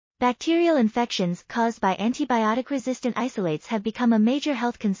Bacterial infections caused by antibiotic-resistant isolates have become a major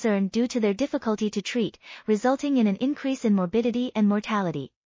health concern due to their difficulty to treat, resulting in an increase in morbidity and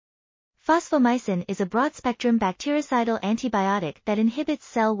mortality. Fosfomycin is a broad-spectrum bactericidal antibiotic that inhibits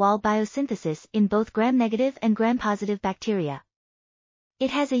cell wall biosynthesis in both gram-negative and gram-positive bacteria.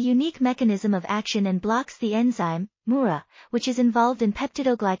 It has a unique mechanism of action and blocks the enzyme, MURA, which is involved in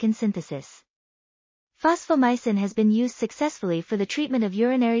peptidoglycan synthesis. Fosfomycin has been used successfully for the treatment of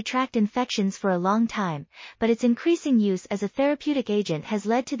urinary tract infections for a long time, but its increasing use as a therapeutic agent has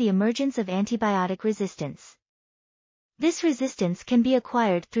led to the emergence of antibiotic resistance. This resistance can be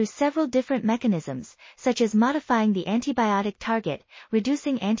acquired through several different mechanisms, such as modifying the antibiotic target,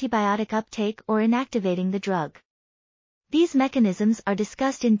 reducing antibiotic uptake, or inactivating the drug. These mechanisms are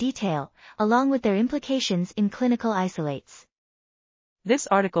discussed in detail, along with their implications in clinical isolates. This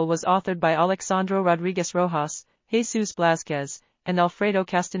article was authored by Alexandro Rodríguez-Rojas, Jesús Blázquez, and Alfredo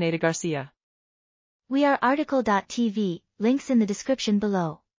Castañeda-García. We are RTCLTV, links in the description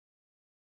below.